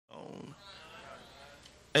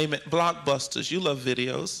Amen. Blockbusters. You love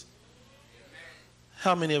videos.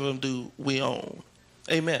 How many of them do we own?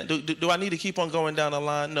 Amen. Do I need to keep on going down the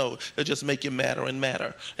line? No. It'll just make you madder and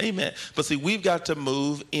madder. Amen. But see, we've got to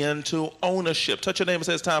move into ownership. Touch your neighbor and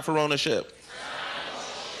say it's time for ownership.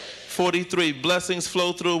 43. Blessings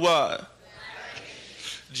flow through what?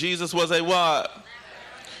 Jesus was a what?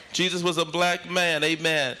 Jesus was a black man.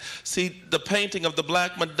 Amen. See, the painting of the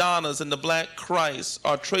black Madonnas and the black Christ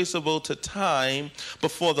are traceable to time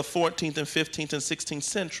before the 14th and 15th and 16th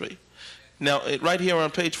century. Now, right here on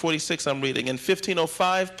page 46, I'm reading. In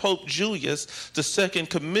 1505, Pope Julius II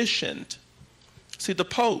commissioned. See, the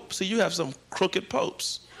Pope. See, you have some crooked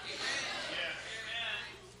popes.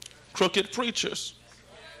 Crooked preachers.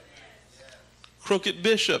 Crooked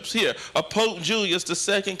bishops. Here, a Pope Julius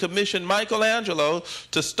II commissioned Michelangelo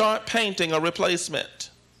to start painting a replacement.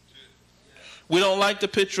 We don't like the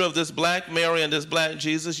picture of this black Mary and this black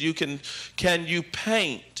Jesus. Can you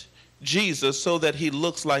paint Jesus so that he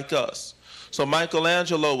looks like us? So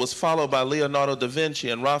Michelangelo was followed by Leonardo da Vinci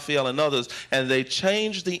and Raphael and others, and they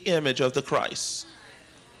changed the image of the Christ.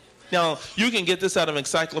 Now, you can get this out of an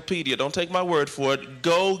encyclopedia. Don't take my word for it.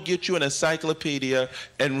 Go get you an encyclopedia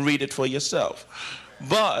and read it for yourself.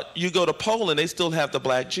 But you go to Poland, they still have the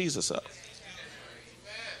black Jesus up.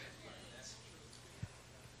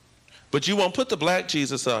 But you won't put the black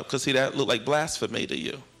Jesus up because, see, that look like blasphemy to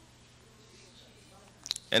you.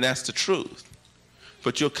 And that's the truth.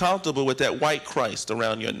 But you're comfortable with that white Christ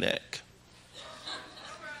around your neck.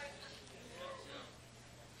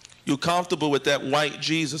 You're comfortable with that white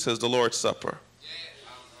Jesus as the Lord's Supper.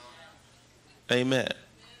 Amen.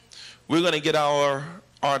 We're going to get our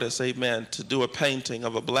artists, amen, to do a painting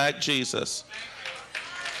of a black Jesus.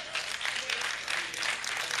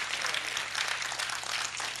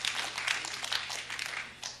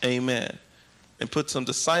 Amen. And put some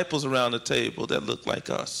disciples around the table that look like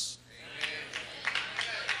us.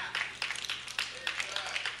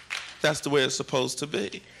 That's the way it's supposed to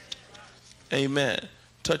be. Amen.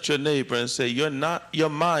 Touch your neighbor and say, your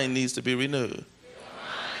mind needs to be renewed.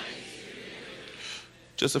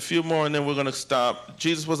 Just a few more and then we're going to stop.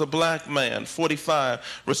 Jesus was a black man.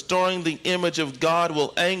 45. Restoring the image of God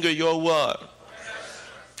will anger your what?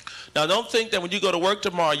 Now don't think that when you go to work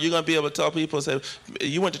tomorrow, you're going to be able to tell people, say,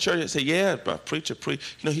 you went to church and say, yeah, but preacher,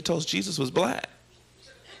 he told us Jesus was black.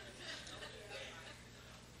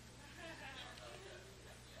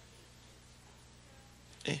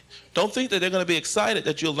 Don't think that they're going to be excited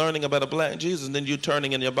that you're learning about a black Jesus and then you're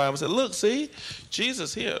turning in your Bible and say, look, see,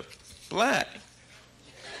 Jesus here, black.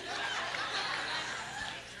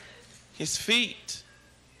 His feet.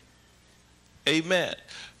 Amen.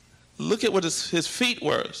 Look at what his feet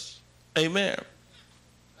were. Amen.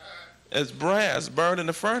 As brass burned in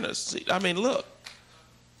the furnace. See, I mean, look.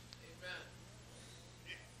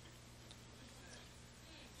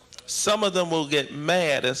 Some of them will get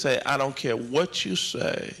mad and say, I don't care what you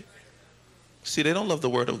say. See, they don't love the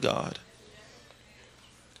Word of God.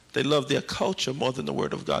 They love their culture more than the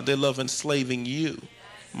Word of God. They love enslaving you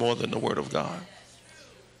more than the Word of God.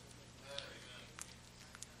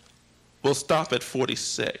 We'll stop at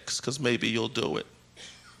 46 because maybe you'll do it.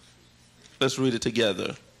 Let's read it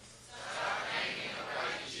together.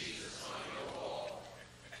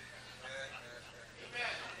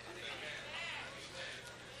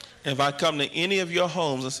 If I come to any of your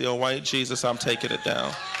homes and see a white Jesus, I'm taking it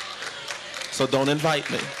down. So don't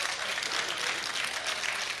invite me.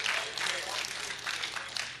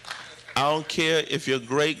 I don't care if your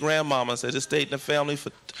great-grandmama said it stayed in the family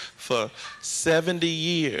for 70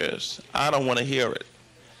 years. I don't want to hear it.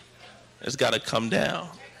 It's got to come down.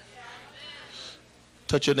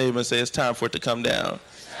 Touch your neighbor and say, it's time for it to come down.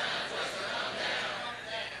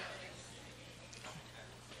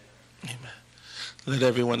 Amen. Let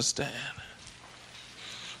everyone stand.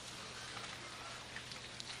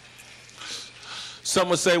 Some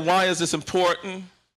would say, why is this important?